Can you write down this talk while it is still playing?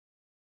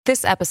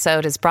This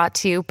episode is brought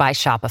to you by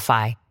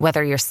Shopify.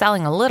 Whether you're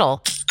selling a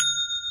little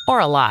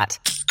or a lot,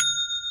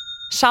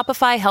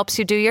 Shopify helps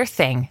you do your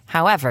thing,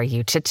 however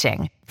you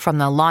cha-ching. From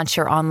the launch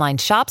your online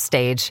shop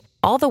stage,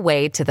 all the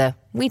way to the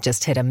we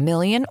just hit 1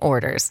 million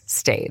orders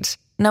stage.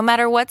 No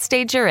matter what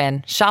stage you're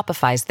in,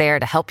 Shopify's there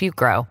to help you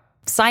grow.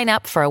 Sign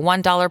up for a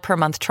 $1 per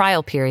month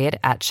trial period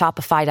at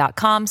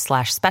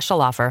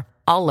shopify.com/special offer,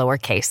 all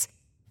lowercase.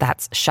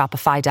 That's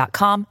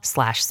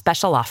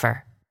shopify.com/special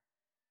offer.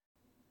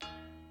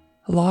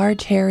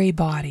 Large hairy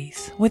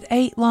bodies with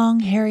 8 long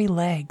hairy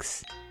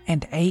legs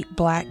and 8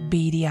 black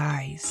beady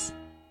eyes.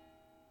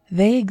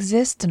 They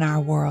exist in our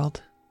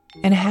world,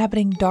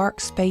 inhabiting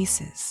dark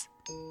spaces,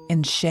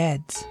 in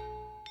sheds,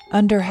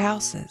 under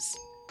houses,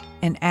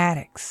 in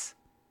attics,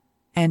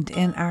 and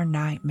in our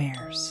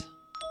nightmares.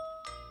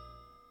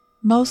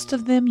 Most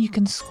of them you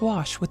can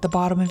squash with the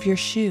bottom of your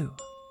shoe,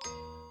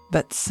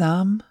 but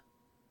some,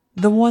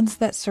 the ones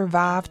that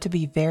survive to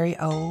be very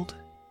old,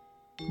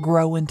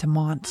 grow into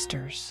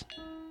monsters.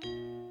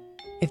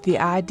 If the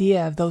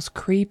idea of those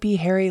creepy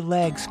hairy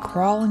legs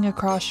crawling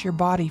across your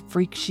body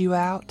freaks you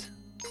out,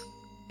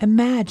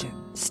 imagine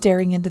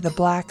staring into the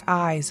black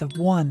eyes of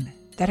one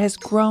that has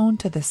grown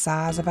to the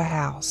size of a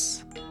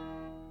house.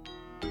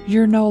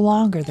 You're no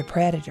longer the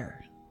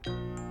predator.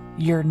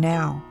 You're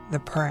now the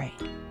prey.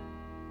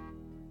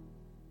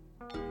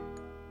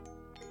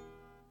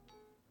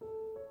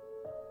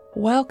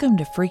 Welcome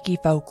to Freaky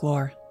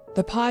Folklore,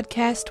 the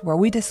podcast where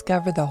we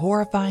discover the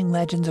horrifying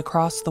legends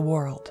across the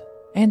world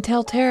and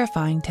tell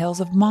terrifying tales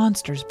of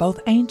monsters both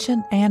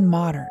ancient and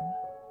modern.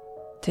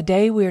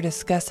 Today we are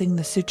discussing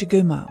the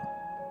Tsuchigumo,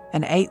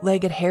 an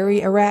 8-legged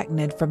hairy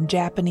arachnid from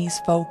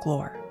Japanese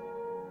folklore.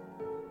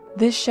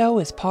 This show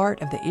is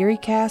part of the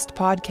EerieCast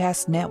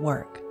podcast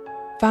network.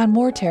 Find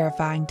more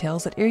terrifying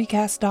tales at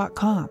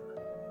EerieCast.com,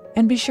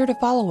 and be sure to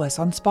follow us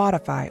on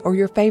Spotify or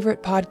your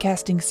favorite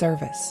podcasting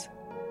service.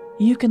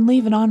 You can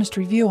leave an honest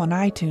review on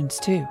iTunes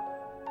too.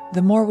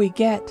 The more we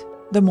get,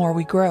 the more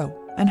we grow,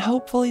 and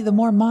hopefully the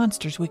more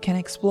monsters we can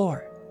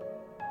explore.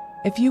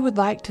 If you would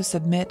like to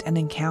submit an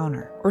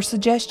encounter or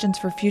suggestions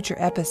for future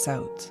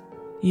episodes,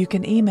 you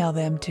can email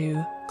them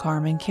to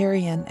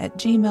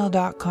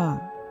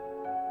carmancarrion@gmail.com.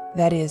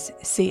 That is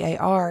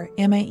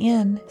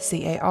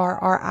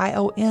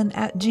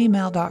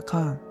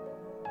carmancarrion@gmail.com.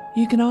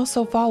 You can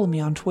also follow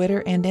me on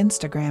Twitter and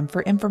Instagram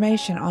for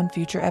information on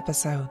future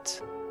episodes.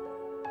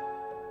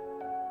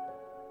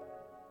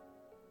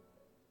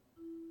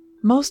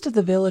 Most of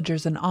the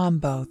villagers in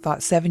Ambo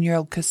thought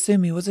 7-year-old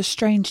Kasumi was a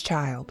strange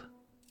child.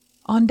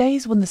 On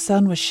days when the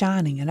sun was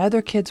shining and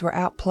other kids were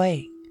out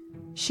playing,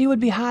 she would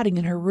be hiding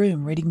in her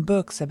room reading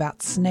books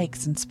about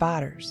snakes and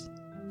spiders.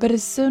 But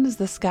as soon as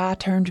the sky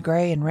turned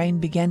gray and rain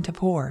began to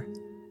pour,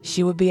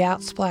 she would be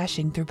out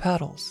splashing through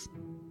puddles.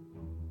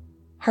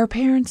 Her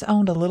parents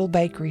owned a little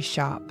bakery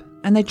shop,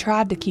 and they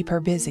tried to keep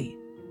her busy,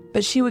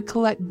 but she would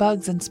collect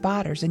bugs and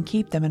spiders and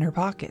keep them in her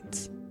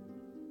pockets.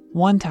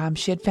 One time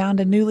she had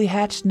found a newly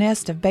hatched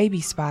nest of baby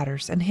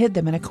spiders and hid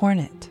them in a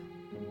cornet.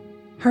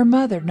 Her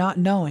mother, not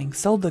knowing,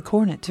 sold the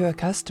cornet to a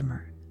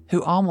customer,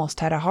 who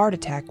almost had a heart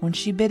attack when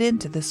she bit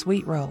into the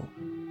sweet roll,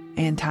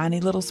 and tiny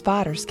little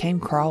spiders came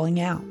crawling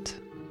out.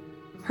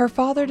 Her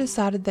father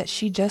decided that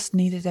she just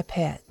needed a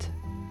pet,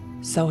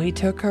 so he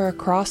took her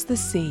across the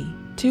sea,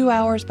 2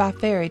 hours by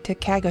ferry to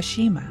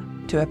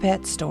Kagoshima, to a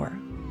pet store.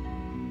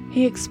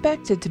 He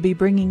expected to be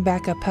bringing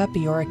back a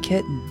puppy or a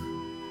kitten,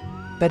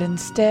 but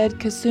instead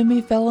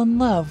Kasumi fell in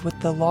love with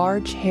the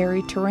large,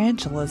 hairy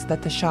tarantulas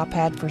that the shop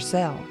had for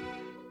sale.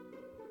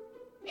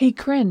 He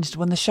cringed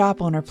when the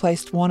shop owner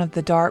placed one of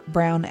the dark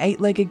brown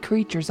 8-legged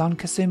creatures on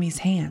Kasumi's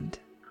hand,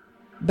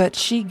 but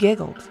she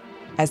giggled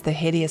as the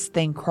hideous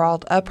thing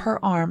crawled up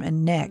her arm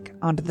and neck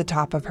onto the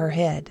top of her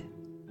head.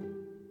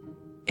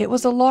 It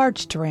was a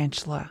large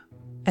tarantula,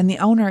 and the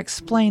owner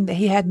explained that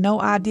he had no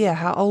idea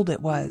how old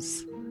it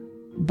was,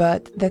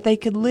 but that they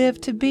could live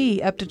to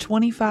be up to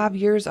 25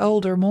 years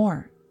old or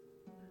more.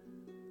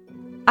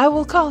 "I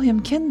will call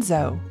him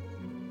Kenzo,"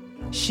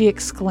 she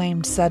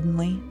exclaimed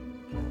suddenly.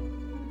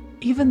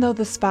 Even though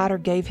the spider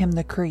gave him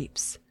the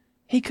creeps,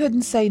 he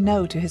couldn't say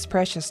no to his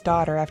precious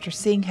daughter after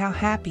seeing how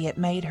happy it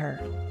made her.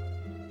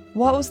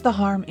 What was the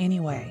harm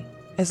anyway,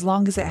 as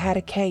long as it had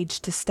a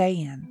cage to stay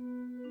in?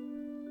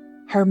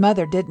 Her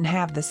mother didn't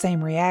have the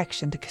same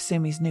reaction to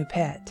Kasumi's new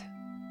pet.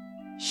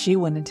 She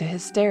went into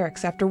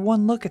hysterics after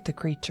one look at the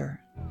creature.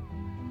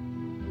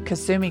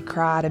 Kasumi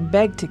cried and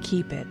begged to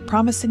keep it,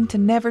 promising to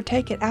never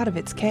take it out of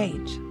its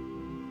cage.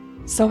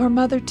 So her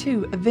mother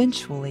too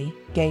eventually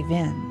gave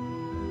in.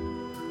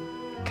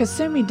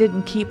 Kasumi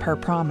didn't keep her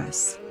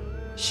promise.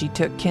 She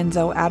took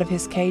Kenzo out of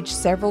his cage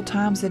several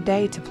times a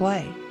day to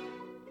play.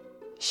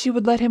 She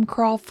would let him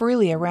crawl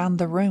freely around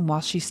the room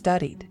while she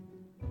studied.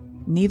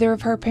 Neither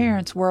of her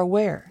parents were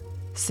aware,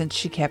 since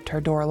she kept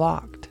her door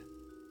locked.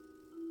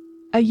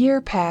 A year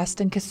passed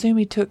and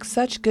Kasumi took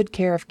such good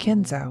care of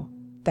Kenzo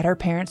that her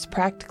parents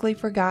practically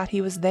forgot he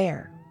was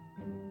there.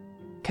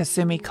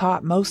 Kasumi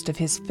caught most of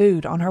his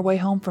food on her way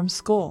home from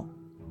school.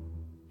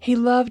 He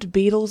loved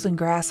beetles and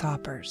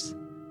grasshoppers,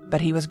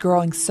 but he was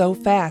growing so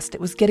fast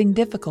it was getting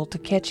difficult to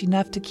catch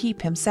enough to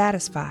keep him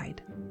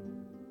satisfied.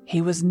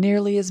 He was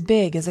nearly as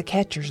big as a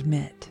catcher's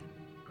mitt.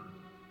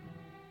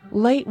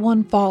 Late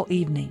one fall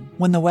evening,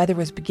 when the weather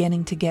was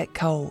beginning to get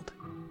cold,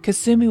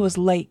 Kasumi was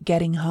late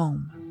getting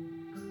home.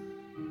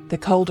 The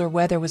colder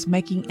weather was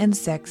making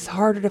insects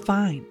harder to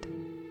find.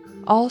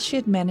 All she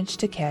had managed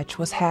to catch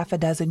was half a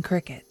dozen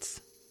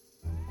crickets.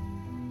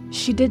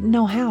 She didn't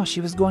know how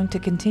she was going to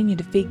continue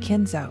to feed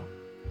Kenzo,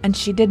 and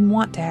she didn't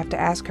want to have to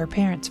ask her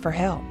parents for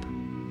help,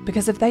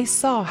 because if they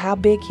saw how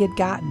big he had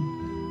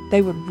gotten,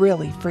 they would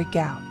really freak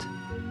out.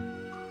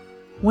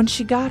 When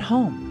she got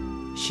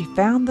home, she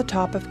found the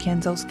top of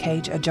Kenzo's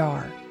cage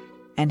ajar,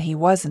 and he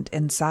wasn't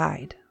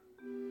inside.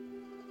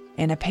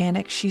 In a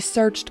panic, she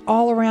searched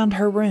all around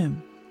her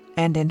room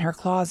and in her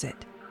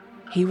closet.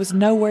 He was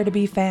nowhere to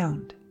be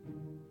found.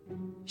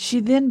 She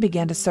then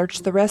began to search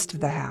the rest of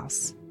the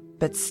house,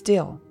 but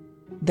still,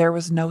 there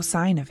was no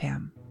sign of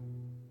him.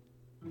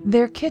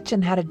 Their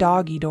kitchen had a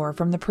doggy door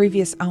from the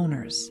previous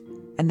owners,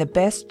 and the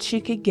best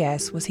she could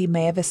guess was he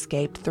may have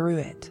escaped through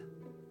it.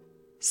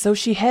 So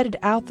she headed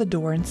out the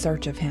door in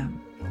search of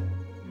him.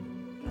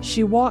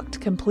 She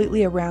walked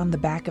completely around the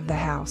back of the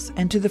house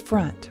and to the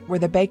front where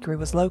the bakery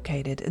was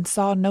located and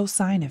saw no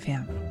sign of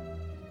him.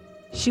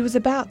 She was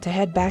about to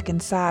head back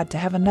inside to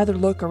have another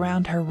look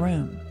around her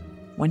room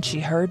when she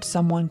heard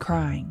someone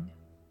crying.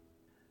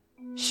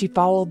 She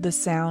followed the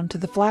sound to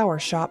the flower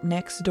shop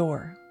next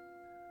door.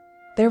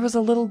 There was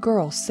a little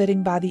girl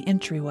sitting by the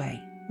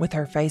entryway with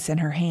her face in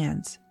her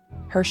hands.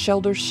 Her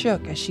shoulders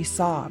shook as she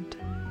sobbed.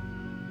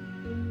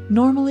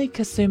 Normally,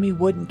 Kasumi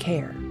wouldn't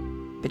care,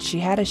 but she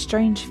had a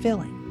strange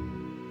feeling.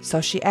 So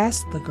she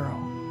asked the girl,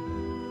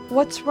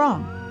 "What's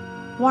wrong?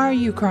 Why are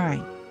you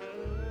crying?"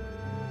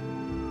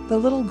 The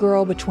little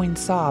girl between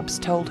sobs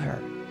told her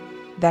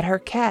that her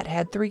cat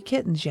had 3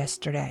 kittens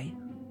yesterday.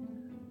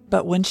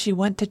 But when she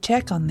went to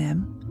check on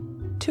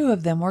them, 2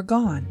 of them were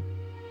gone.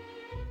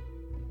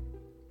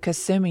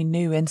 Kasumi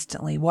knew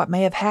instantly what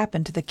may have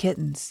happened to the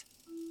kittens,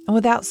 and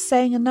without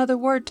saying another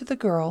word to the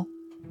girl,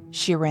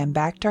 she ran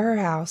back to her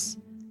house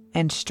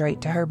and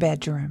straight to her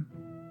bedroom.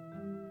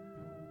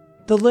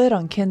 The lid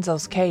on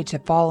Kenzo's cage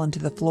had fallen to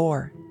the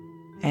floor,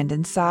 and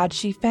inside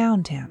she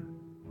found him,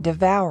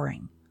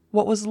 devouring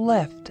what was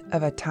left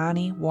of a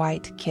tiny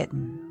white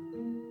kitten.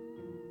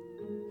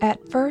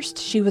 At first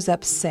she was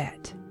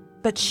upset,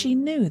 but she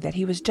knew that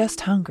he was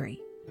just hungry,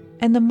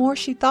 and the more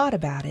she thought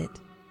about it,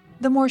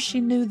 the more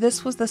she knew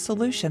this was the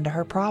solution to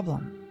her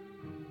problem.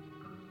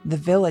 The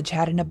village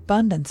had an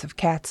abundance of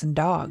cats and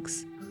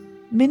dogs,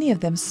 many of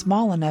them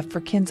small enough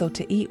for Kenzo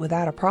to eat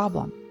without a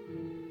problem.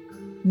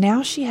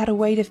 Now she had a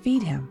way to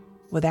feed him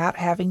without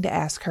having to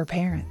ask her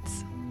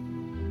parents.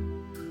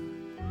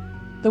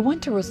 The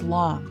winter was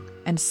long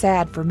and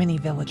sad for many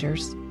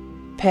villagers.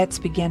 Pets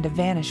began to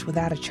vanish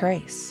without a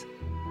trace.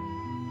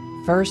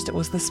 First it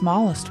was the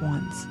smallest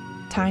ones,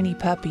 tiny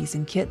puppies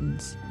and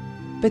kittens,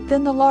 but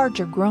then the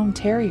larger grown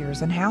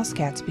terriers and house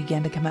cats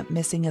began to come up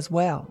missing as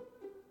well.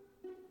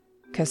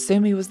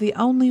 Kasumi was the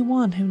only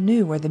one who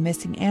knew where the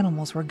missing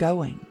animals were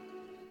going,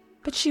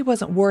 but she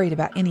wasn't worried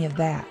about any of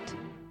that.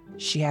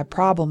 She had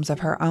problems of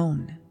her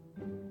own.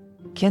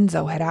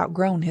 Kenzo had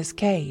outgrown his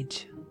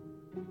cage.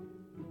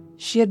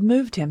 She had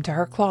moved him to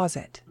her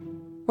closet,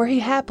 where he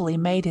happily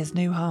made his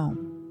new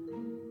home,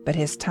 but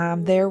his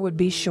time there would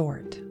be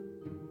short.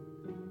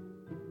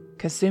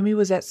 Kasumi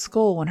was at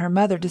school when her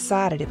mother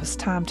decided it was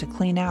time to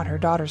clean out her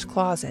daughter's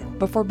closet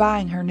before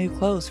buying her new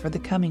clothes for the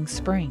coming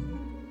spring.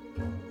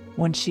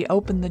 When she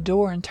opened the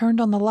door and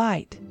turned on the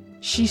light,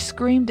 she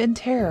screamed in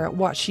terror at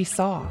what she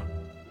saw.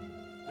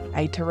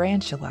 A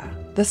tarantula,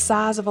 the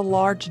size of a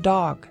large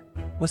dog,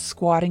 was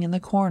squatting in the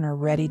corner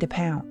ready to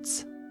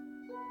pounce.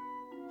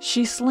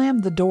 She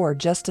slammed the door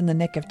just in the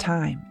nick of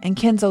time, and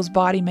Kenzo's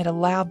body made a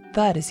loud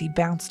thud as he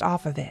bounced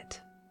off of it.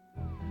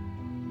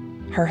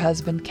 Her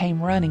husband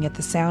came running at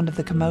the sound of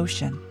the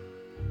commotion.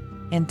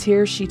 In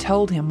tears, she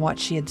told him what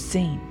she had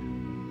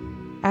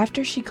seen.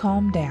 After she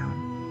calmed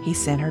down, he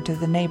sent her to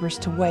the neighbors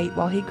to wait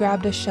while he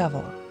grabbed a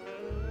shovel,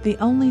 the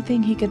only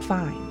thing he could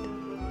find,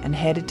 and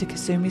headed to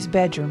Kasumi's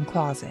bedroom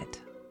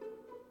closet.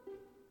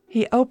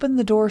 He opened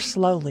the door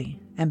slowly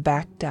and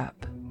backed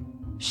up,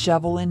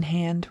 shovel in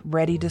hand,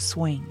 ready to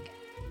swing.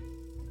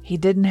 He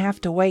didn't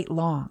have to wait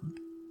long.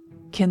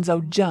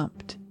 Kenzo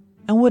jumped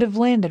and would have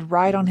landed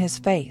right on his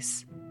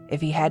face if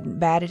he hadn't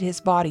batted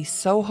his body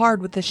so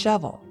hard with the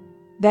shovel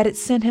that it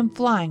sent him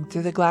flying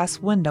through the glass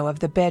window of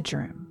the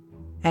bedroom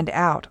and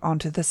out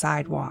onto the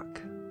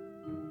sidewalk.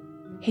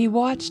 He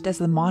watched as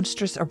the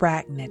monstrous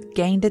arachnid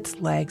gained its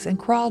legs and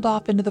crawled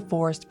off into the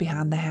forest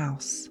behind the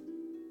house.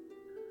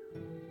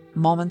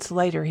 Moments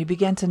later, he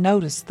began to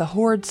notice the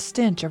horrid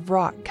stench of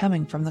rot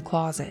coming from the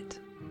closet.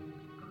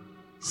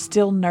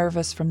 Still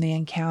nervous from the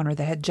encounter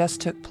that had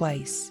just took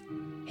place,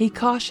 he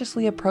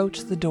cautiously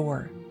approached the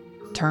door,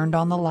 turned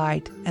on the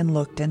light, and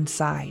looked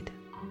inside.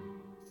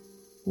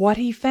 What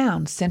he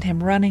found sent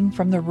him running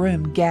from the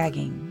room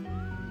gagging.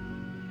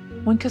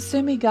 When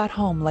Kasumi got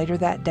home later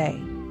that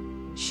day,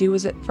 She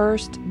was at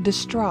first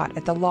distraught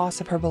at the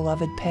loss of her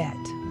beloved pet.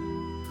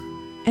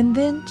 And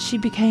then she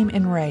became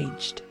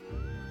enraged.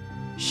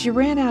 She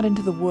ran out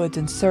into the woods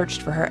and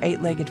searched for her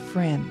 8-legged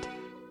friend,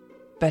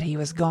 but he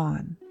was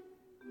gone.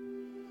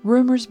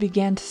 Rumors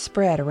began to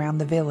spread around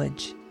the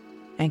village,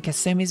 and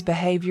Kasumi's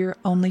behavior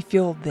only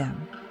fueled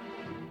them.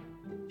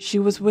 She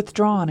was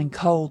withdrawn and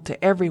cold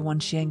to everyone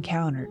she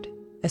encountered,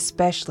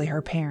 especially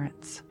her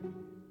parents.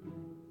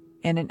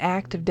 In an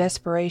act of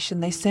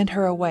desperation, they sent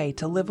her away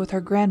to live with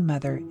her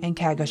grandmother in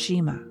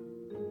Kagoshima,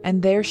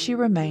 and there she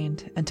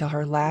remained until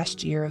her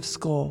last year of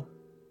school.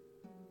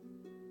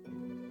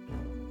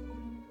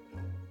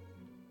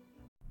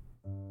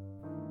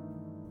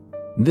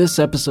 This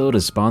episode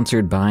is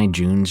sponsored by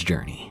June's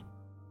Journey.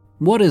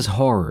 What is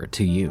horror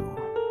to you?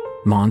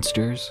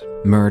 Monsters?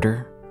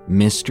 Murder?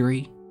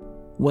 Mystery?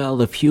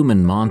 Well, if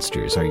human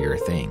monsters are your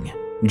thing,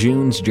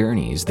 June's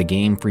Journey is the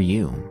game for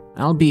you,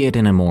 albeit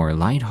in a more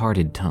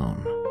lighthearted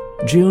tone.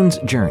 June's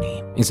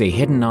Journey is a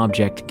hidden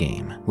object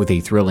game with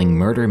a thrilling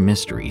murder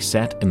mystery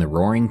set in the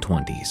Roaring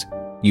 '20s.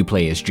 You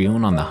play as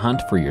June on the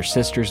hunt for your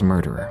sister's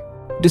murderer.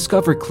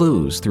 Discover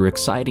clues through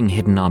exciting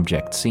hidden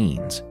object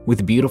scenes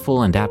with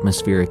beautiful and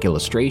atmospheric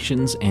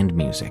illustrations and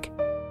music.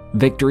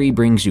 Victory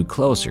brings you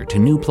closer to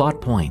new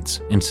plot points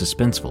and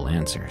suspenseful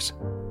answers.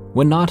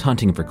 When not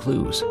hunting for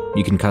clues,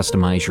 you can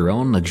customize your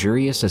own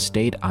luxurious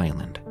estate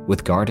island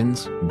with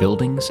gardens,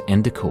 buildings,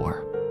 and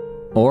decor.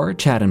 Or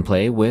chat and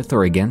play with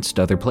or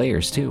against other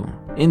players too,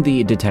 in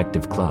the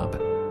Detective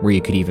Club, where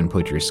you could even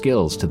put your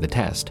skills to the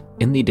test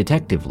in the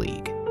Detective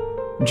League.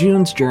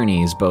 June's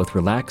Journey is both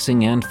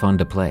relaxing and fun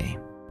to play.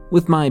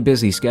 With my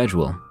busy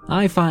schedule,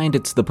 I find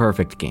it's the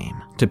perfect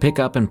game to pick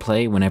up and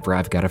play whenever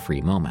I've got a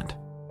free moment.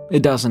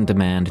 It doesn't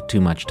demand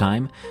too much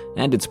time,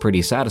 and it's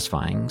pretty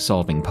satisfying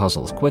solving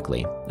puzzles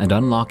quickly and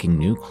unlocking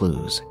new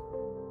clues.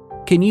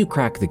 Can you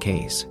crack the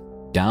case?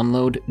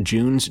 Download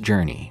June's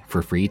Journey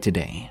for free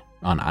today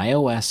on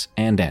iOS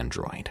and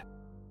Android.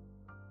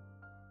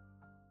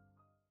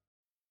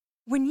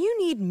 When you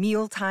need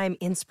mealtime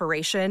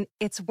inspiration,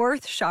 it's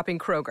worth shopping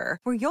Kroger,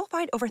 where you'll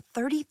find over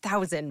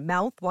 30,000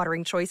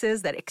 mouth-watering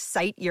choices that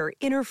excite your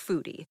inner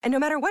foodie. And no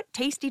matter what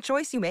tasty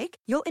choice you make,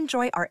 you'll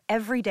enjoy our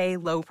everyday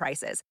low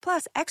prices,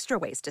 plus extra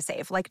ways to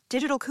save, like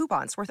digital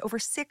coupons worth over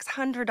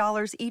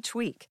 $600 each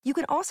week. You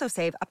can also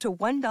save up to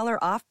 $1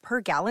 off per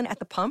gallon at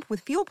the pump with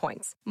fuel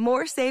points.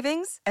 More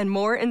savings and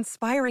more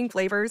inspiring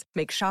flavors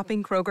make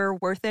shopping Kroger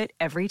worth it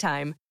every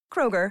time.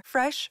 Kroger,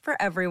 fresh for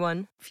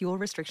everyone. Fuel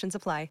restrictions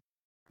apply.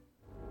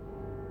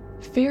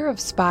 Fear of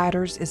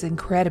spiders is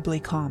incredibly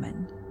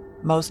common.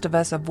 Most of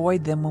us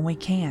avoid them when we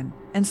can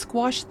and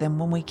squash them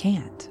when we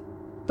can't.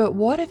 But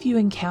what if you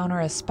encounter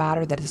a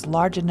spider that is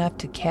large enough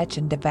to catch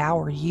and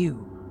devour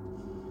you?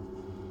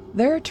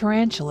 There are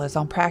tarantulas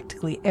on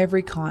practically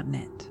every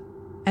continent,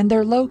 and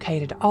they're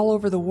located all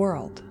over the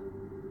world.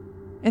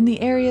 In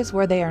the areas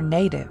where they are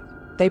native,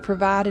 they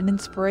provide an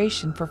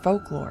inspiration for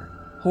folklore,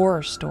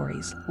 horror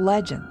stories,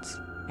 legends,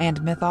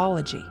 and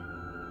mythology.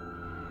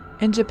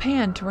 In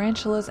Japan,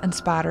 tarantulas and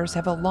spiders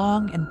have a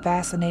long and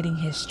fascinating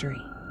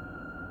history.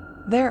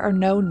 There are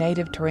no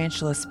native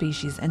tarantula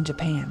species in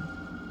Japan,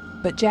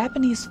 but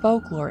Japanese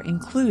folklore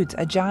includes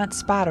a giant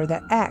spider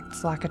that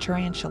acts like a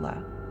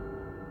tarantula.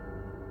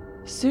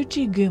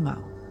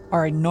 Tsuchigumo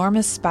are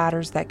enormous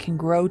spiders that can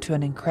grow to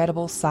an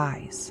incredible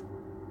size,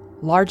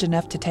 large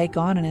enough to take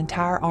on an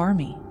entire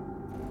army.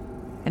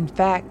 In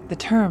fact, the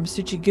term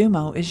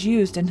Tsuchigumo is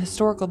used in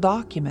historical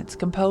documents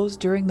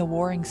composed during the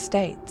Warring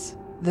States,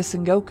 the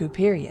Sengoku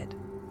period,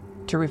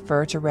 to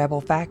refer to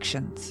rebel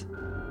factions.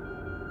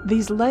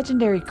 These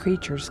legendary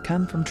creatures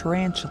come from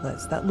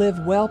tarantulas that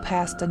live well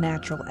past a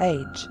natural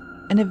age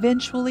and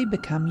eventually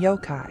become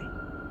yokai.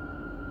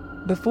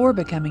 Before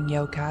becoming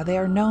yokai, they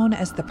are known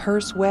as the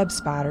purse web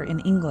spider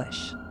in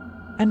English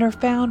and are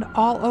found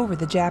all over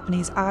the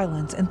Japanese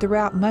islands and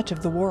throughout much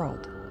of the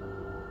world.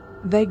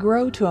 They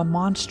grow to a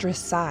monstrous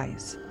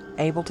size,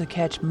 able to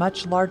catch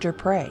much larger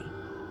prey,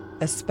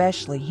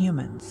 especially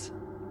humans.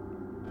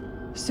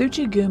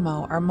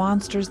 Tsuchigumo are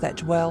monsters that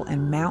dwell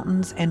in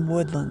mountains and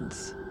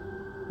woodlands.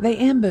 They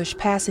ambush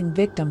passing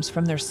victims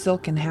from their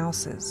silken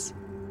houses.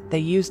 They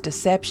use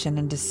deception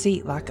and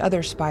deceit like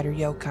other spider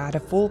yokai to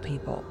fool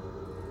people.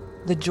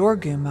 The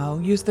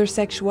Jorgumo use their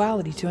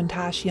sexuality to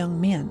entice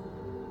young men,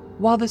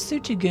 while the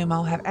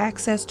Tsuchigumo have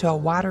access to a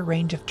wider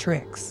range of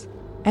tricks,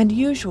 and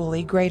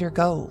usually greater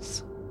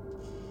goals.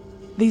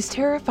 These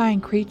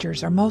terrifying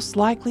creatures are most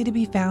likely to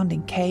be found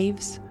in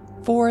caves,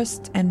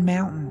 forests, and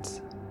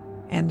mountains,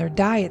 and their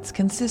diets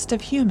consist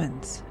of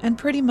humans and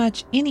pretty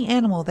much any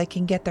animal they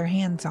can get their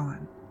hands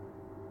on.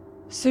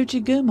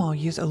 Tsuchigumo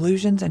use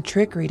illusions and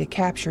trickery to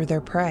capture their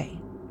prey.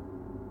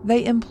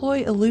 They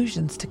employ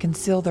illusions to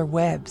conceal their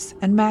webs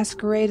and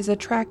masquerade as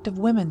attractive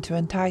women to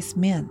entice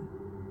men.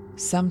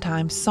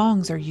 Sometimes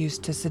songs are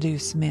used to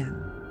seduce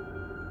men.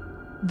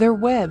 Their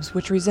webs,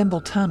 which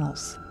resemble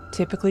tunnels,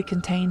 typically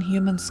contain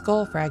human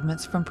skull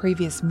fragments from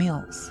previous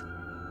meals.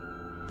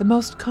 The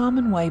most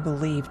common way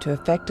believed to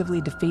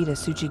effectively defeat a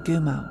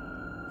Tsuchigumo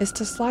is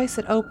to slice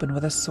it open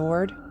with a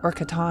sword or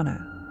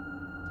katana.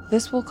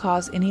 This will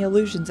cause any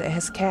illusions it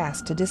has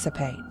cast to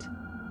dissipate,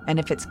 and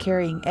if it's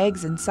carrying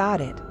eggs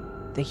inside it,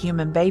 the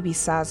human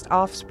baby-sized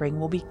offspring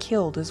will be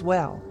killed as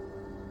well.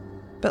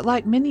 But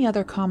like many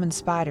other common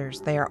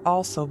spiders, they are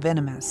also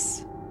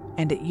venomous,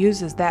 and it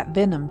uses that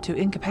venom to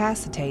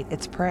incapacitate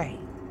its prey,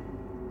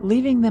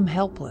 leaving them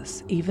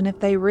helpless even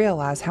if they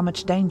realize how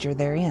much danger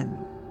they're in.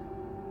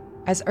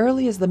 As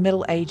early as the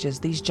Middle Ages,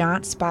 these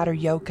giant spider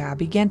yokai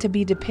began to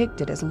be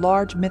depicted as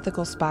large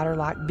mythical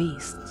spider-like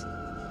beasts.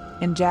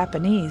 In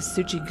Japanese,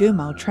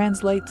 Tsuchigumo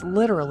translates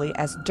literally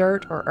as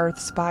dirt or earth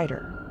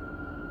spider.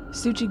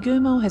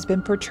 Tsuchigumo has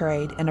been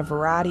portrayed in a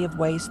variety of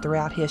ways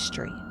throughout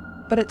history,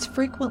 but it's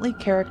frequently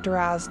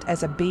characterized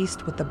as a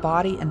beast with the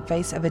body and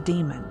face of a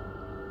demon,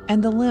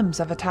 and the limbs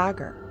of a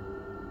tiger.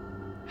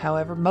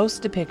 However,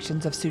 most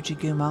depictions of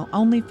Tsuchigumo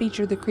only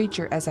feature the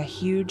creature as a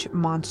huge,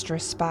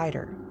 monstrous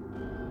spider.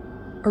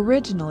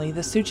 Originally,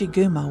 the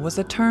Tsuchigumo was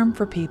a term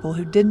for people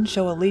who didn't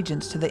show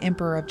allegiance to the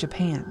Emperor of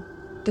Japan,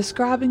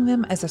 describing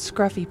them as a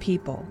scruffy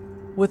people,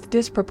 with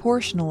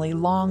disproportionately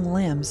long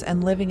limbs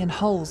and living in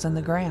holes in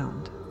the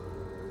ground.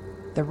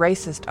 The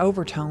racist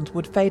overtones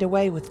would fade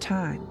away with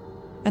time,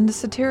 and the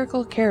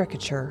satirical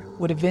caricature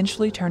would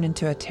eventually turn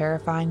into a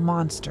terrifying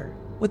monster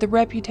with a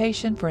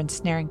reputation for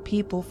ensnaring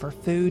people for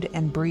food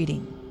and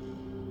breeding.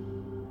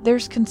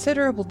 There's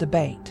considerable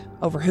debate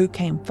over who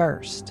came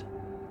first,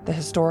 the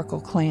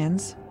historical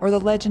clans or the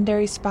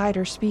legendary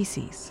spider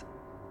species.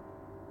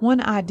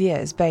 One idea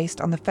is based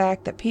on the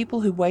fact that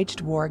people who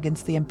waged war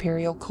against the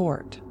imperial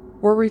court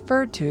were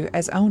referred to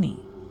as Oni,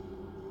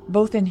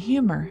 both in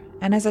humor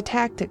and as a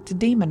tactic to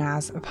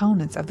demonize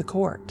opponents of the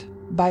court,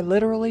 by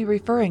literally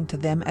referring to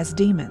them as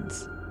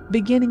demons,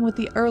 beginning with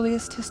the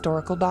earliest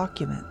historical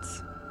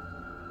documents.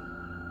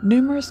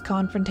 Numerous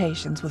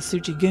confrontations with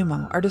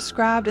Tsuchigumo are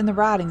described in the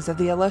writings of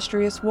the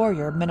illustrious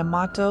warrior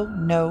Minamoto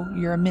no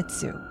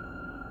Uramitsu.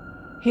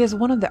 He is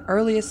one of the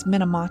earliest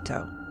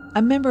Minamoto,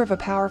 a member of a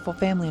powerful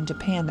family in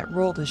Japan that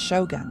ruled as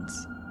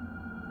shoguns.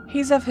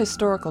 He's of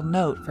historical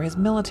note for his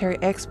military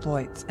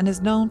exploits and is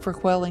known for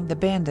quelling the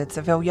bandits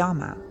of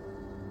Oyama.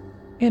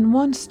 In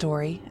one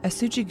story, a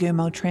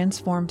Tsuchigumo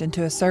transformed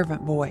into a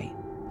servant boy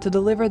to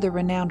deliver the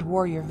renowned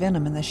warrior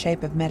venom in the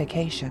shape of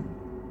medication.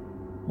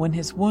 When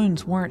his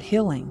wounds weren't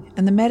healing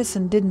and the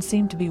medicine didn't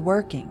seem to be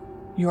working,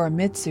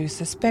 Yorimitsu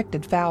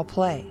suspected foul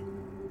play.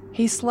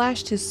 He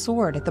slashed his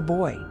sword at the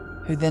boy,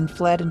 who then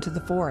fled into the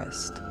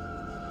forest.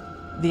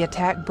 The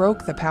attack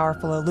broke the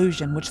powerful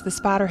illusion which the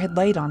spider had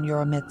laid on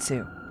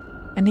Yorimitsu,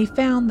 and he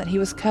found that he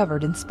was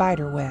covered in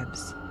spider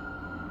webs.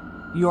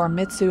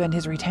 Yorimitsu and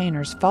his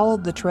retainers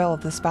followed the trail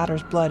of the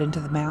spider's blood into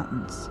the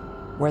mountains,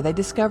 where they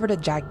discovered a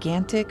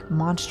gigantic,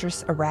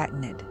 monstrous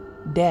arachnid,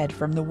 dead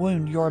from the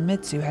wound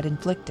Yorimitsu had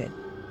inflicted.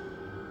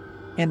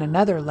 In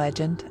another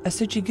legend, a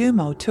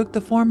Tsuchigumo took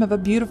the form of a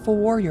beautiful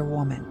warrior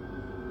woman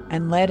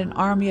and led an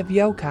army of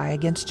yokai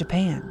against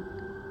Japan.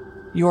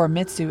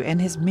 Yorimitsu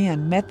and his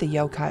men met the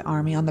yokai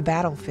army on the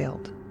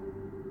battlefield.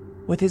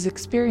 With his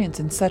experience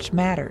in such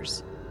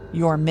matters,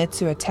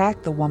 Yorimitsu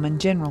attacked the woman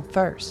general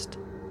first.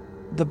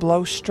 The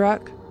blow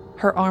struck,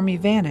 her army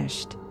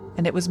vanished,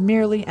 and it was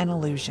merely an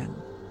illusion.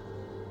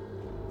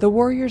 The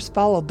warriors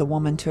followed the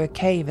woman to a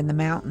cave in the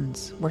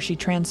mountains, where she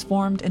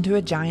transformed into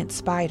a giant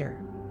spider.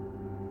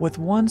 With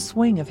one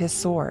swing of his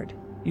sword,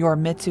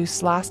 Yorimitsu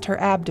sliced her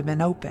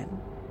abdomen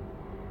open.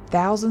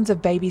 Thousands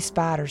of baby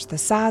spiders the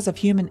size of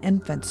human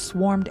infants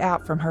swarmed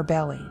out from her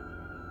belly.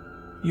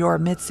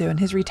 Yorimitsu and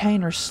his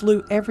retainers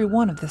slew every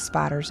one of the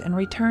spiders and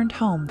returned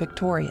home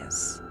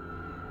victorious.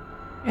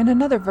 In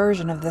another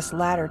version of this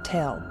latter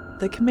tale,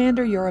 the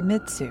commander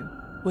Yorimitsu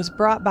was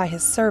brought by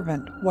his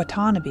servant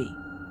Watanabe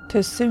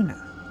to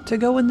Suna to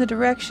go in the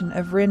direction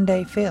of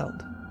Rende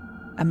Field,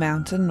 a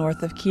mountain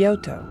north of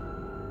Kyoto,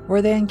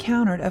 where they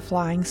encountered a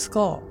flying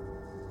skull.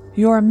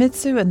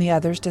 Yorimitsu and the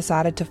others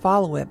decided to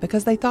follow it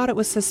because they thought it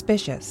was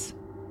suspicious.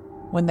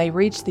 When they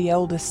reached the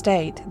old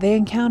estate, they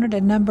encountered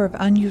a number of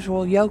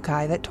unusual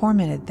yokai that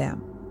tormented them.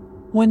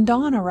 When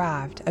dawn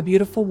arrived, a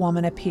beautiful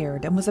woman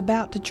appeared and was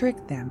about to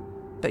trick them,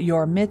 but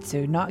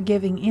Yorimitsu, not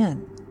giving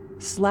in,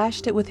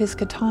 slashed it with his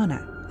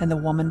katana, and the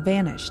woman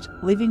vanished,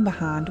 leaving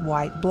behind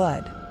white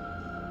blood.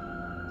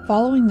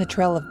 Following the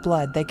trail of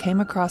blood, they came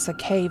across a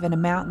cave in a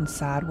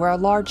mountainside where a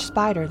large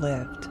spider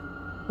lived,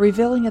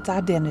 revealing its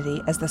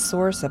identity as the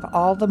source of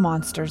all the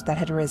monsters that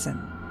had risen.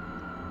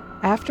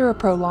 After a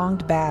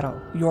prolonged battle,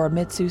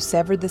 Yorimitsu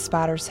severed the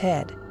spider's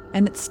head,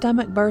 and its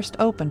stomach burst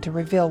open to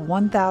reveal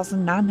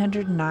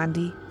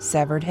 1,990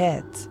 severed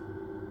heads.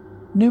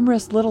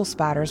 Numerous little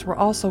spiders were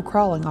also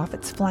crawling off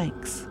its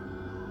flanks,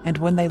 and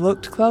when they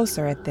looked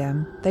closer at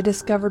them, they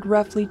discovered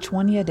roughly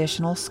 20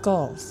 additional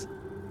skulls.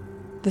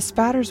 The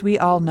spiders we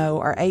all know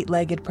are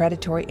 8-legged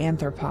predatory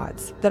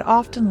arthropods that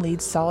often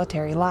lead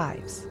solitary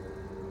lives.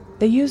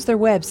 They use their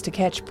webs to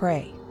catch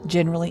prey,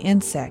 generally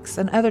insects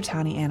and other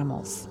tiny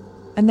animals,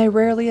 and they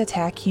rarely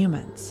attack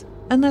humans,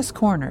 unless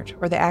cornered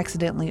or they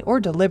accidentally or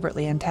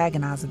deliberately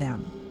antagonize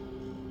them.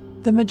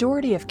 The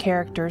majority of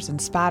characters in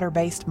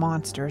spider-based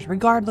monsters,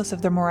 regardless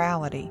of their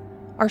morality,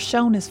 are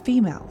shown as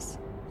females,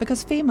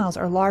 because females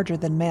are larger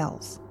than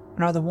males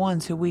and are the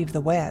ones who weave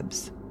the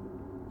webs.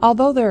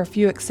 Although there are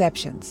few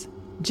exceptions,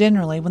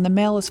 generally when the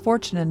male is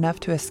fortunate enough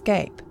to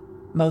escape,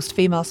 most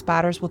female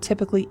spiders will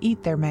typically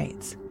eat their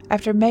mates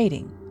after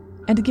mating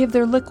and give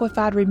their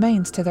liquefied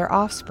remains to their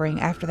offspring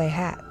after they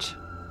hatch.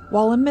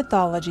 While in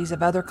mythologies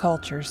of other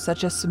cultures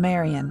such as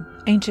Sumerian,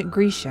 ancient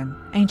Grecian,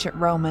 ancient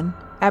Roman,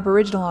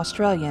 Aboriginal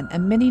Australian,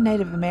 and many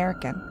Native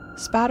American,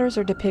 spiders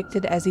are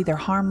depicted as either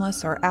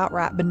harmless or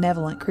outright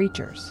benevolent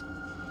creatures.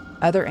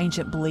 Other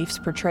ancient beliefs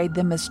portrayed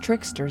them as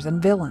tricksters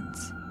and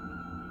villains.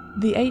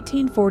 The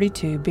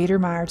 1842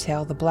 Biedermeier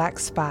tale The Black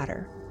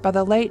Spider by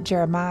the late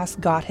Jeremias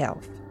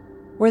Gotthelf,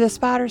 where the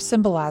spider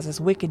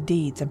symbolizes wicked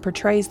deeds and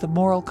portrays the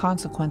moral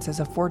consequences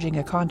of forging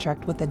a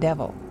contract with the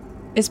devil,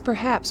 is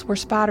perhaps where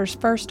spiders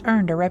first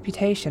earned a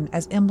reputation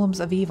as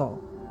emblems of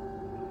evil.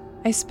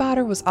 A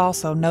spider was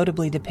also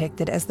notably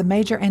depicted as the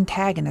major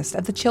antagonist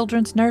of the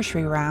children's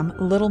nursery rhyme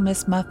Little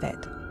Miss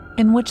Muffet,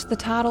 in which the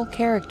title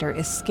character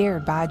is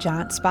scared by a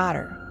giant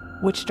spider,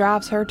 which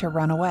drives her to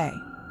run away.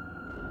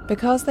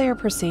 Because they are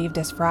perceived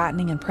as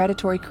frightening and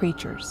predatory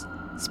creatures,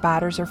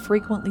 spiders are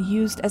frequently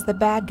used as the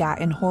bad guy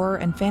in horror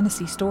and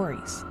fantasy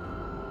stories.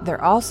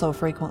 They're also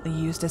frequently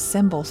used as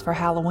symbols for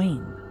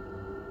Halloween.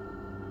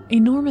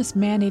 Enormous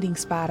man-eating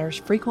spiders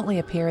frequently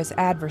appear as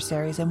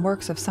adversaries in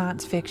works of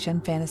science fiction,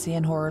 fantasy,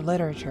 and horror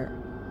literature.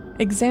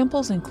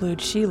 Examples include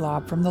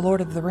Shelob from The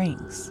Lord of the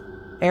Rings,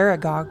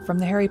 Aragog from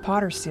the Harry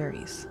Potter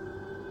series,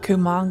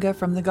 Kumanga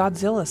from the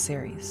Godzilla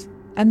series,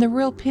 and the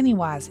real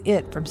Pennywise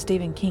It from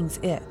Stephen King's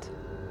It.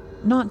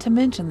 Not to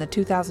mention the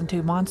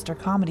 2002 monster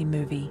comedy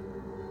movie,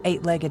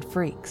 Eight-Legged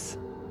Freaks.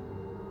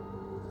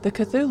 The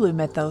Cthulhu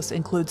mythos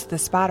includes the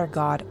spider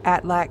god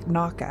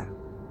Atlach-Nacha,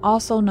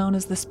 also known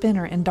as the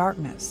Spinner in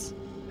Darkness,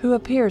 who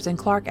appears in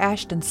Clark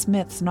Ashton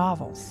Smith's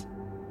novels.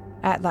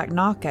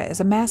 Atlach-Nacha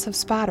is a massive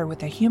spider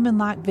with a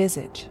human-like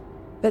visage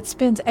that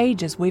spends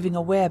ages weaving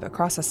a web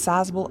across a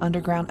sizable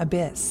underground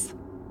abyss.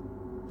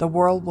 The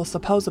world will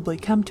supposedly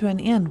come to an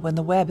end when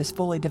the web is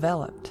fully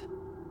developed.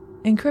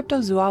 In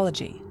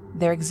cryptozoology,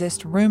 there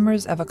exist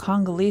rumors of a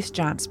Congolese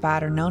giant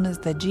spider known as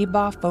the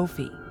Jiba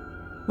Fofi,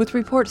 with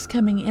reports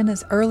coming in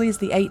as early as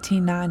the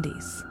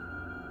 1890s.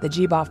 The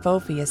Jiba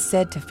Fofi is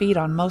said to feed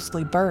on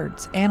mostly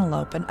birds,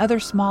 antelope, and other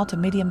small to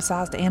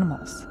medium-sized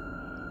animals.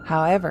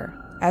 However,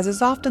 as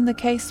is often the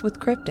case with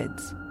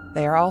cryptids,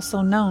 they are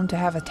also known to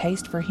have a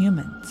taste for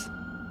humans.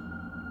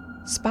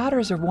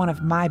 Spiders are one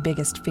of my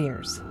biggest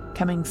fears,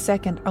 coming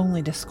second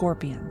only to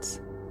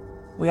scorpions.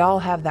 We all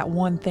have that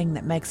one thing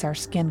that makes our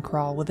skin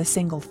crawl with a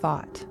single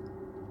thought.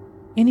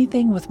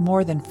 Anything with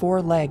more than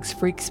 4 legs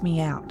freaks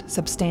me out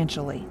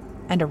substantially,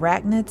 and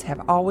arachnids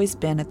have always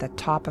been at the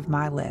top of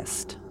my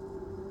list.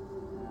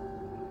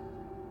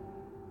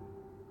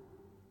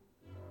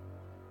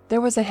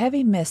 There was a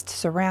heavy mist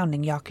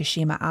surrounding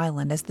Yakushima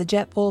Island as the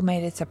Jetful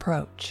made its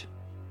approach.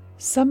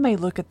 Some may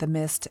look at the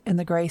mist and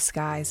the gray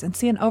skies and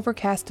see an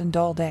overcast and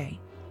dull day,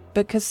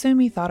 but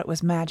Kasumi thought it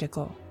was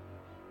magical.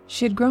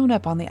 She had grown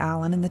up on the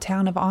island in the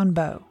town of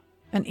Onbo,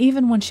 and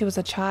even when she was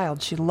a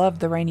child she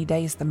loved the rainy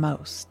days the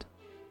most.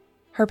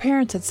 Her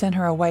parents had sent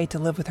her away to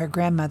live with her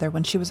grandmother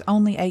when she was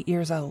only 8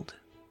 years old.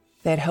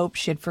 They had hoped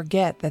she'd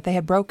forget that they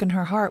had broken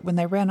her heart when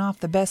they ran off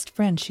the best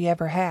friend she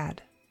ever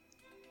had.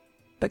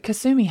 But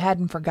Kasumi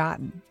hadn't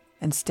forgotten.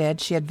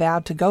 Instead, she had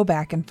vowed to go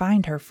back and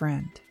find her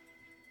friend.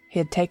 He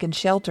had taken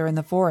shelter in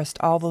the forest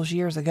all those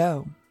years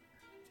ago.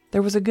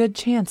 There was a good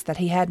chance that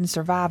he hadn't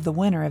survived the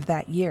winter of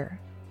that year,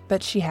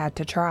 but she had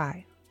to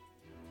try.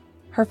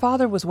 Her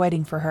father was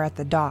waiting for her at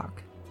the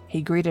dock.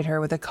 He greeted her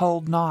with a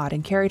cold nod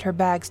and carried her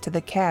bags to the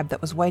cab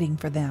that was waiting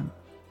for them.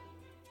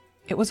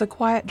 It was a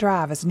quiet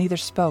drive as neither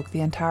spoke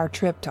the entire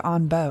trip to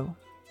Onbo.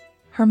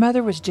 Her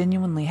mother was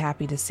genuinely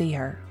happy to see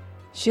her.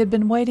 She had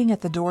been waiting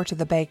at the door to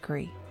the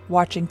bakery,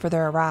 watching for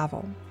their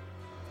arrival.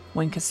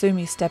 When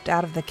Kasumi stepped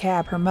out of the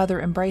cab, her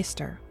mother embraced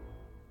her.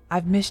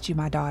 "I've missed you,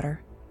 my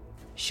daughter,"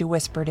 she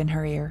whispered in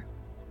her ear.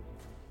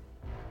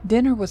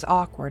 Dinner was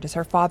awkward as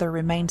her father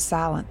remained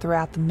silent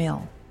throughout the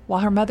meal,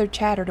 while her mother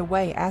chattered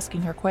away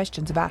asking her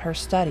questions about her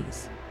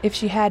studies, if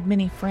she had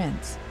many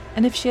friends,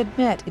 and if she had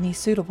met any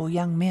suitable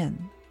young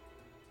men.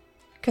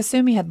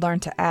 Kasumi had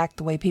learned to act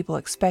the way people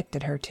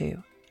expected her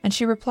to, and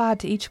she replied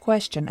to each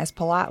question as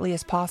politely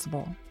as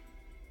possible.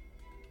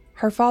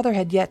 Her father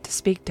had yet to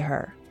speak to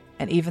her,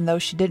 and even though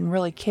she didn't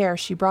really care,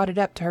 she brought it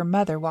up to her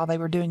mother while they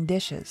were doing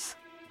dishes.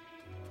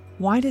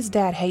 "Why does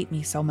Dad hate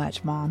me so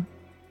much, Mom?"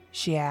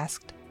 she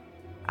asked.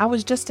 "I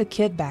was just a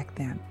kid back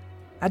then.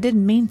 I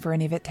didn't mean for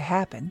any of it to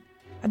happen.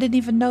 I didn't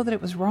even know that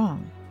it was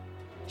wrong,"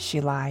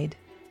 she lied.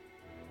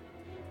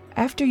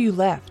 "After you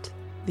left,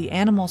 the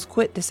animals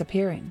quit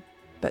disappearing,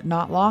 but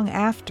not long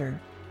after,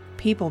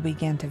 people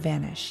began to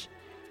vanish.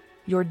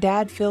 Your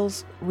dad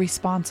feels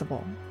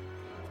responsible."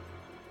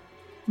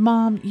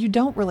 "Mom, you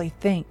don't really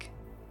think..."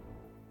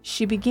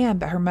 She began,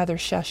 but her mother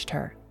shushed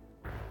her.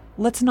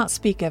 "Let's not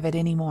speak of it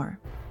anymore."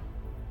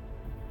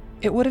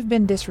 It would have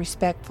been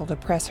disrespectful to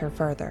press her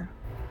further.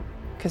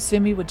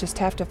 Kasumi would just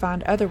have to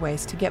find other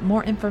ways to get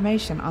more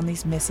information on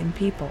these missing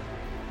people.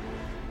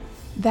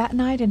 That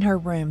night in her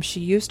room, she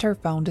used her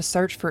phone to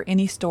search for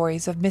any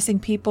stories of missing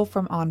people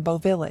from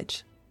Onbo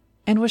village,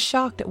 and was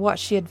shocked at what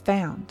she had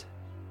found.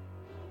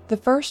 The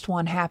first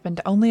one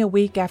happened only a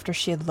week after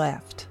she had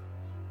left.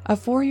 A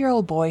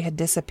 4-year-old boy had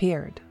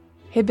disappeared.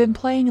 He had been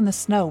playing in the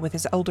snow with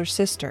his older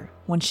sister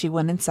when she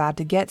went inside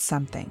to get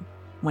something.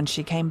 When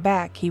she came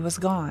back, he was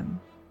gone.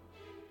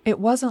 It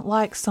wasn't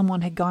like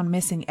someone had gone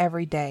missing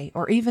every day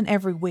or even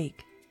every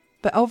week,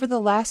 but over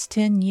the last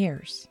 10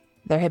 years,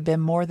 there had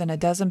been more than a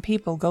dozen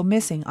people go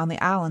missing on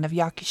the island of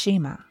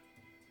Yakushima.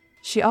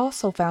 She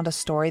also found a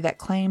story that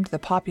claimed the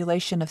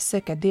population of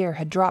sika deer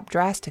had dropped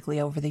drastically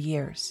over the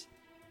years,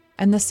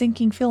 and the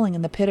sinking feeling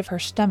in the pit of her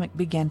stomach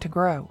began to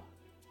grow.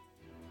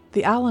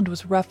 The island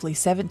was roughly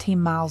 17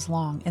 miles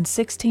long and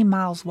 16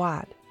 miles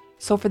wide,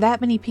 so for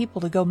that many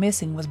people to go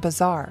missing was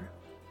bizarre,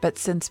 but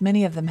since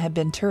many of them had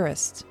been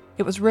tourists,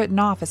 it was written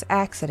off as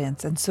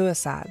accidents and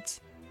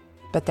suicides,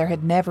 but there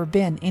had never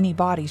been any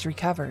bodies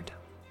recovered.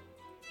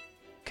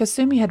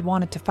 Kasumi had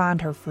wanted to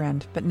find her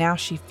friend, but now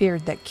she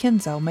feared that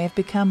Kenzo may have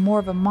become more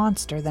of a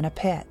monster than a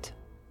pet.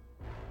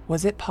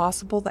 Was it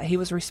possible that he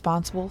was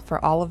responsible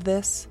for all of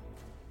this?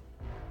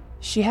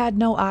 She had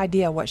no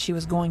idea what she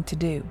was going to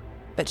do,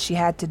 but she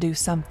had to do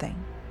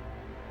something.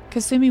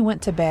 Kasumi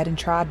went to bed and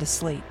tried to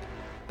sleep,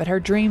 but her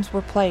dreams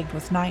were plagued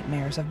with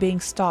nightmares of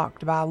being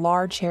stalked by a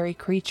large hairy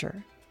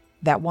creature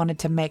that wanted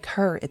to make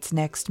her its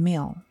next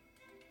meal.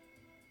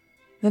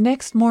 The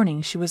next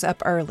morning she was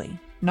up early,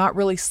 not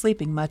really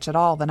sleeping much at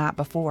all the night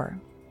before.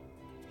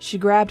 She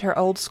grabbed her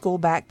old school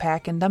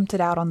backpack and dumped it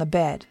out on the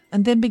bed,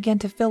 and then began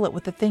to fill it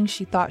with the things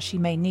she thought she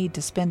may need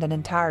to spend an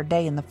entire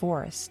day in the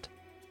forest.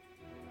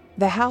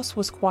 The house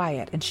was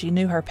quiet, and she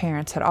knew her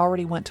parents had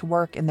already went to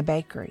work in the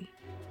bakery.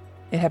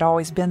 It had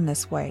always been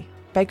this way.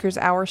 Bakers'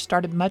 hours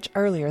started much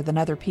earlier than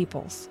other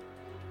people's.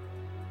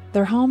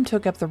 Their home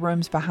took up the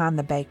rooms behind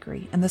the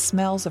bakery, and the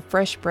smells of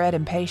fresh bread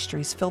and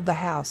pastries filled the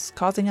house,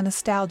 causing a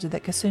nostalgia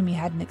that Kasumi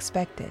hadn't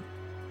expected.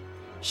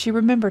 She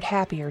remembered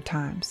happier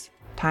times,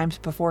 times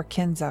before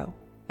Kenzo,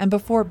 and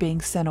before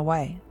being sent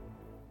away.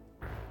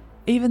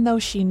 Even though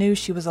she knew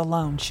she was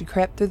alone, she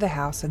crept through the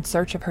house in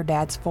search of her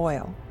dad's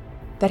foil,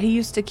 that he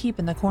used to keep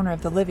in the corner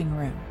of the living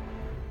room.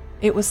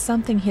 It was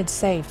something he had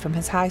saved from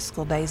his high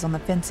school days on the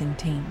fencing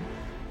team.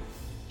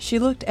 She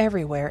looked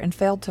everywhere and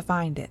failed to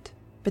find it,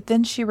 but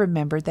then she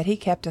remembered that he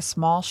kept a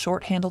small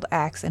short-handled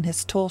axe in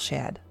his tool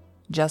shed,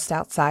 just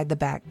outside the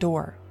back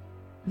door.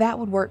 That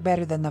would work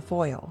better than the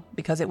foil,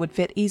 because it would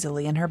fit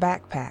easily in her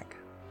backpack.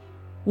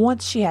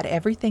 Once she had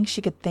everything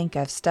she could think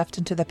of stuffed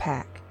into the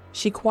pack,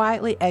 she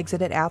quietly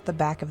exited out the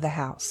back of the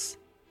house.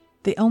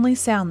 The only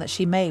sound that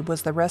she made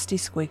was the rusty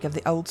squeak of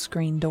the old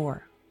screen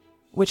door,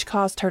 which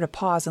caused her to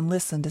pause and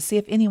listen to see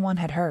if anyone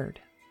had heard.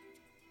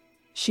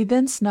 She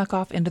then snuck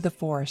off into the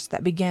forest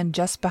that began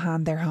just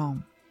behind their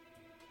home.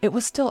 It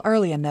was still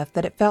early enough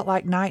that it felt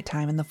like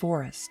nighttime in the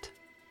forest.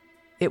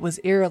 It was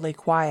eerily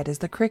quiet as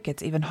the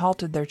crickets even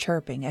halted their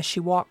chirping as she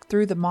walked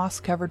through the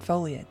moss-covered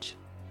foliage.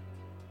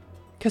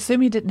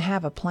 Kasumi didn't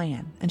have a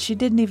plan, and she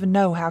didn't even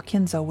know how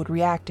Kenzo would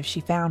react if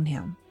she found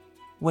him.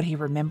 Would he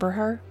remember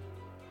her?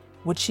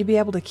 Would she be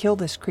able to kill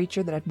this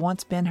creature that had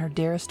once been her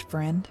dearest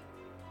friend?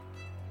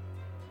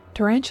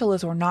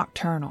 Tarantulas were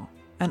nocturnal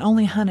and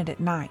only hunted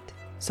at night,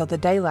 so the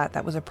daylight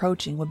that was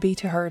approaching would be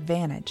to her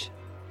advantage.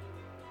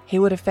 He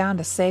would have found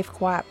a safe,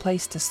 quiet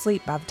place to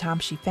sleep by the time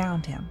she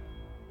found him,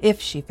 if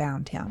she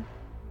found him.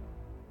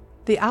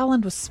 The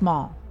island was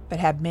small, but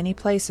had many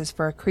places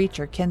for a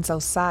creature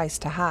Kenzo's size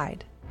to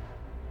hide.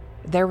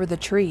 There were the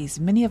trees,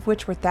 many of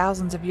which were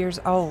thousands of years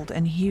old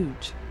and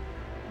huge,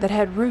 that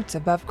had roots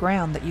above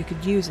ground that you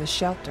could use as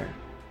shelter.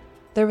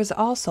 There was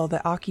also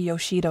the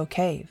Akiyoshido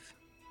Cave,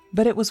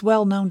 but it was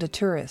well known to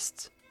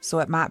tourists, so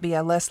it might be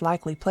a less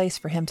likely place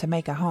for him to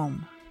make a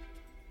home.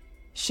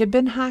 She had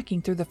been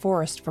hiking through the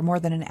forest for more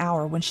than an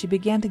hour when she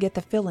began to get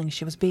the feeling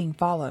she was being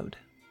followed.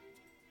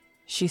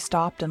 She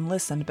stopped and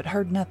listened but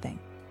heard nothing.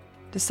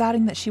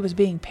 Deciding that she was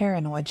being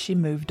paranoid, she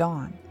moved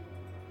on.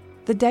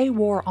 The day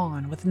wore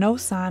on with no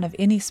sign of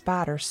any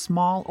spider,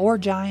 small or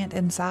giant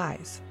in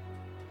size.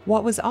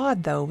 What was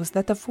odd, though, was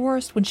that the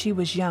forest when she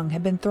was young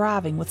had been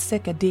thriving with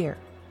sika deer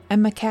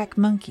and macaque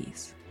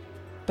monkeys,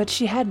 but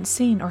she hadn't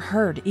seen or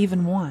heard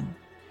even one.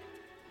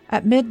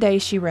 At midday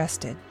she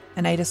rested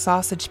and ate a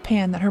sausage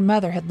pan that her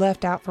mother had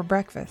left out for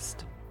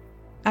breakfast.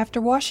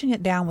 After washing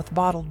it down with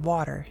bottled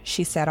water,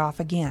 she set off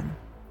again.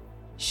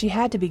 She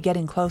had to be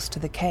getting close to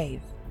the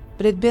cave,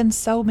 but it had been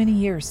so many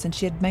years since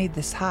she had made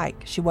this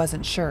hike, she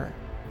wasn't sure.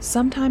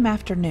 Sometime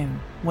after noon,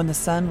 when the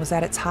sun was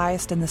at its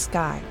highest in the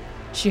sky,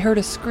 she heard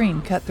a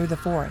scream cut through the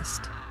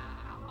forest.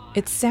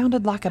 It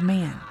sounded like a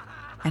man,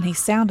 and he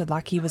sounded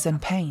like he was in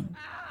pain.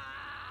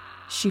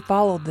 She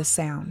followed the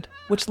sound,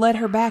 which led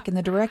her back in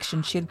the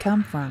direction she had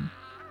come from,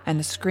 and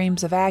the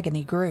screams of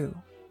agony grew.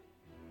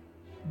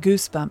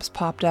 Goosebumps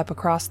popped up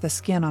across the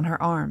skin on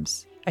her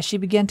arms as she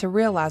began to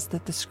realize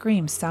that the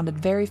screams sounded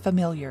very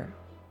familiar.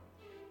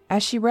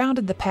 As she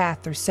rounded the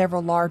path through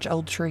several large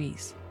old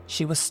trees,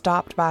 she was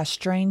stopped by a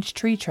strange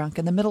tree trunk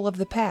in the middle of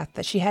the path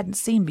that she hadn't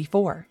seen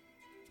before.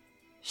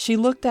 She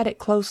looked at it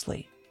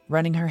closely,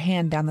 running her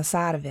hand down the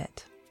side of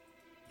it.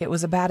 It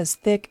was about as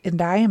thick in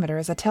diameter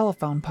as a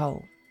telephone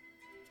pole.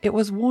 It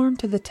was warm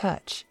to the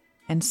touch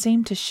and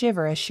seemed to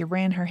shiver as she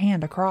ran her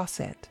hand across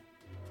it.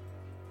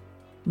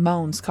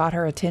 Moans caught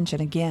her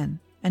attention again,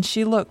 and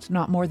she looked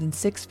not more than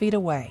 6 feet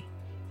away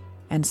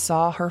and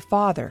saw her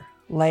father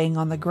laying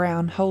on the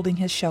ground holding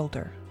his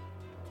shoulder.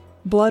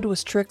 Blood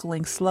was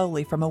trickling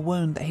slowly from a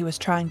wound that he was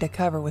trying to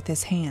cover with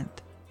his hand.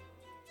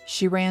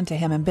 She ran to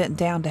him and bent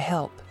down to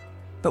help,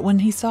 but when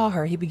he saw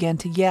her, he began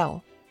to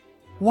yell,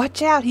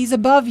 "Watch out, he's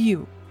above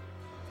you!"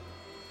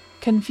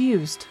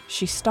 Confused,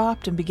 she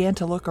stopped and began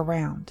to look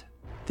around.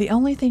 The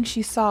only thing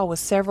she saw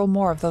was several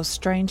more of those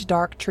strange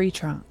dark tree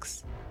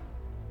trunks.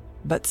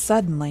 But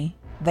suddenly,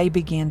 they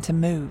began to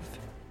move,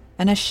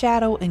 and a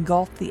shadow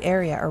engulfed the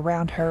area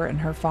around her and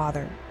her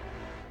father.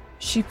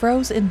 She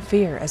froze in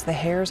fear as the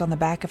hairs on the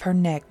back of her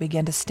neck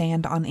began to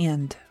stand on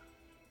end.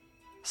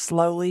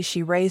 Slowly,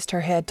 she raised her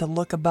head to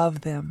look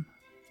above them.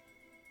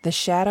 The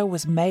shadow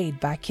was made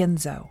by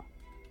Kenzo,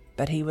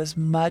 but he was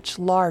much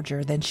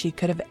larger than she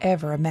could have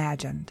ever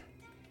imagined.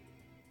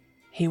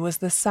 He was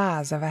the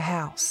size of a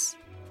house,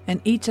 and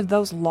each of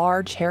those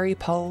large hairy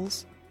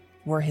poles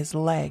were his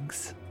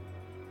legs.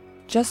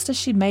 Just as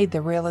she made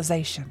the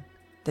realization,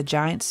 the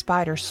giant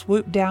spider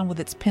swooped down with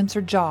its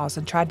pincer jaws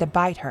and tried to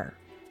bite her,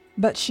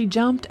 but she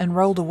jumped and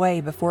rolled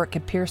away before it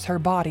could pierce her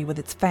body with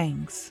its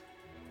fangs.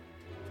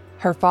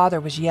 Her father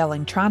was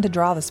yelling, trying to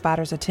draw the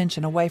spider's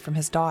attention away from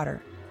his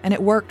daughter, and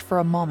it worked for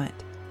a moment,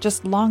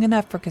 just long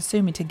enough for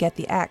Kasumi to get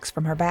the axe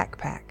from her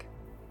backpack.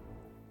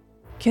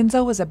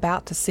 Kenzo was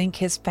about to sink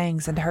his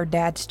fangs into her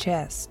dad's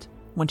chest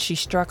when she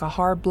struck a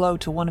hard blow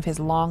to one of his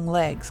long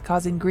legs,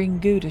 causing green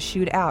goo to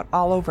shoot out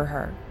all over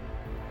her.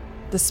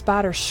 The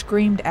spider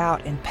screamed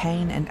out in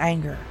pain and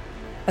anger,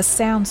 a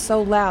sound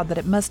so loud that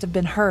it must have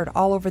been heard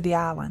all over the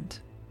island.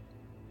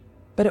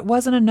 But it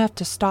wasn't enough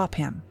to stop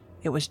him.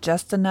 It was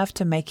just enough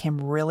to make him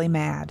really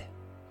mad.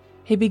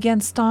 He began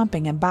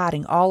stomping and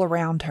biting all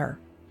around her,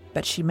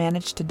 but she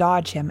managed to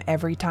dodge him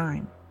every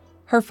time.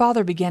 Her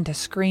father began to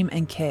scream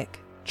and kick,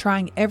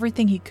 trying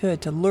everything he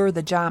could to lure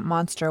the giant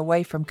monster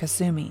away from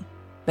Kasumi,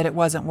 but it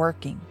wasn't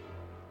working.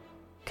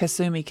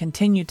 Kasumi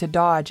continued to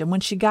dodge, and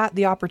when she got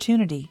the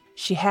opportunity,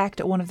 she hacked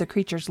at one of the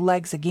creature's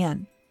legs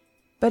again.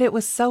 But it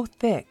was so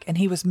thick and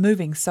he was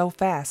moving so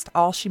fast,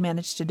 all she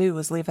managed to do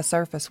was leave a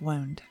surface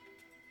wound.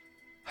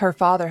 Her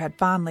father had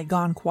finally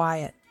gone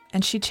quiet,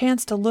 and she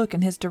chanced to look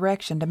in his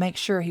direction to make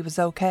sure he was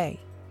okay,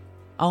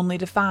 only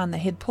to find that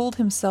he had pulled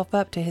himself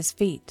up to his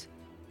feet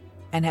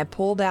and had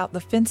pulled out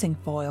the fencing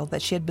foil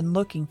that she had been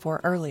looking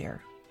for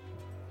earlier.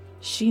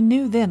 She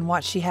knew then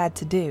what she had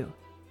to do,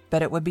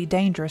 but it would be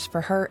dangerous for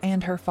her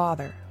and her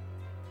father.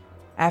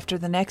 After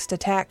the next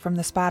attack from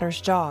the spider's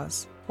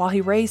jaws, while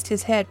he raised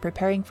his head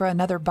preparing for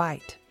another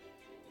bite,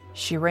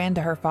 she ran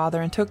to her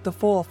father and took the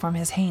foil from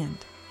his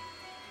hand.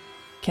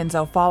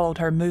 Kenzo followed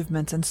her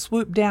movements and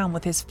swooped down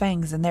with his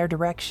fangs in their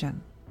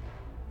direction.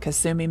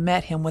 Kasumi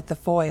met him with the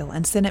foil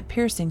and sent it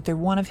piercing through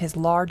one of his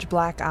large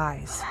black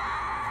eyes.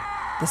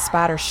 The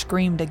spider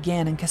screamed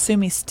again, and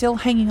Kasumi, still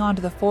hanging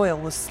onto the foil,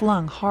 was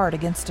slung hard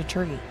against a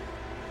tree.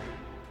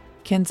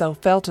 Kenzo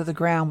fell to the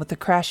ground with the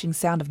crashing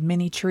sound of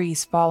many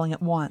trees falling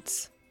at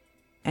once,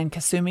 and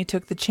Kasumi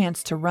took the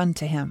chance to run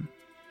to him.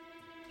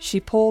 She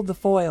pulled the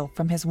foil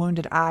from his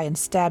wounded eye and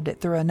stabbed it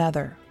through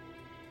another.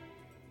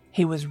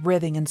 He was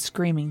writhing and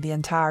screaming the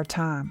entire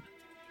time.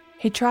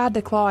 He tried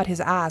to claw at his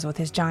eyes with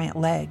his giant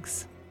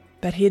legs,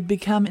 but he had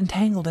become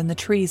entangled in the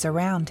trees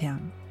around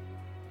him.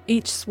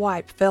 Each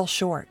swipe fell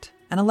short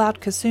and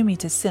allowed Kasumi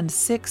to send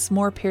 6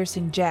 more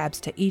piercing jabs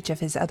to each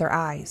of his other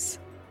eyes.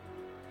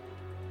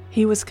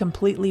 He was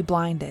completely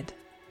blinded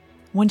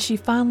when she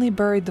finally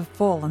buried the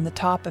foil in the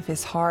top of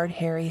his hard,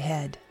 hairy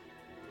head.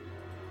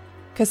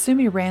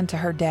 Kasumi ran to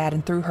her dad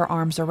and threw her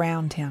arms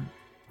around him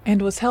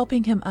and was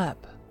helping him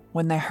up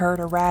when they heard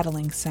a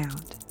rattling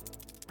sound.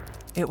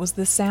 It was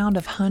the sound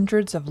of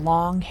hundreds of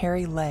long,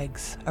 hairy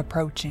legs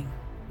approaching.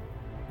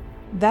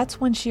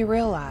 That's when she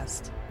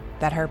realized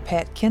that her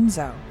pet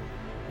Kenzo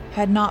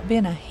had not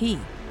been a he,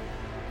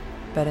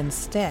 but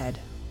instead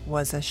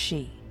was a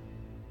she.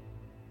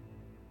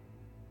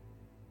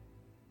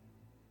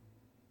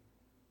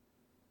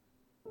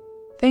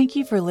 Thank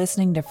you for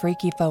listening to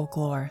Freaky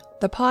Folklore,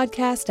 the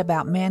podcast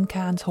about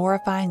mankind's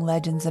horrifying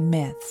legends and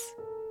myths.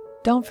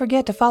 Don't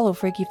forget to follow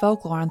Freaky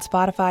Folklore on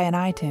Spotify and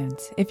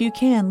iTunes. If you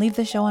can, leave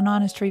the show an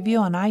honest review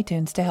on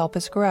iTunes to help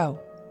us grow.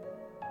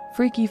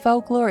 Freaky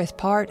Folklore is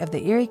part of the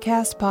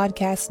EerieCast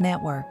Podcast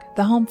Network,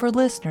 the home for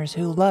listeners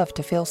who love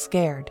to feel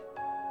scared.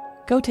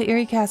 Go to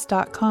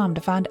EerieCast.com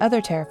to find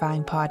other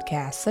terrifying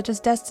podcasts such as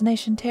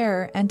Destination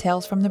Terror and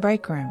Tales from the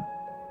Break Room.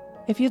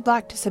 If you'd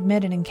like to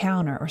submit an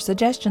encounter or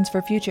suggestions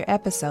for future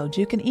episodes,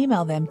 you can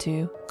email them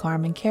to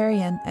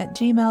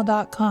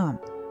carmancarion@gmail.com.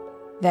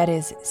 That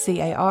is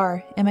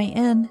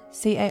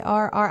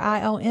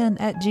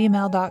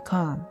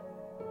CarmanCarion@gmail.com.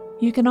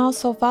 You can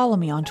also follow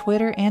me on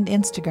Twitter and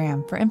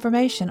Instagram for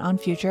information on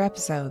future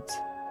episodes.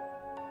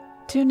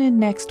 Tune in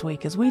next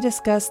week as we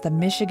discuss the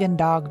Michigan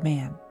Dog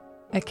Man,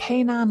 a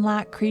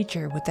canine-like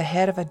creature with the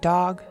head of a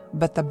dog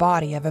but the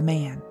body of a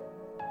man.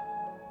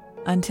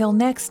 Until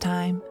next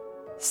time,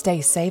 stay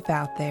safe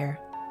out there,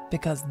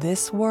 because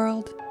this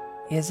world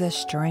is a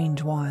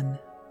strange one.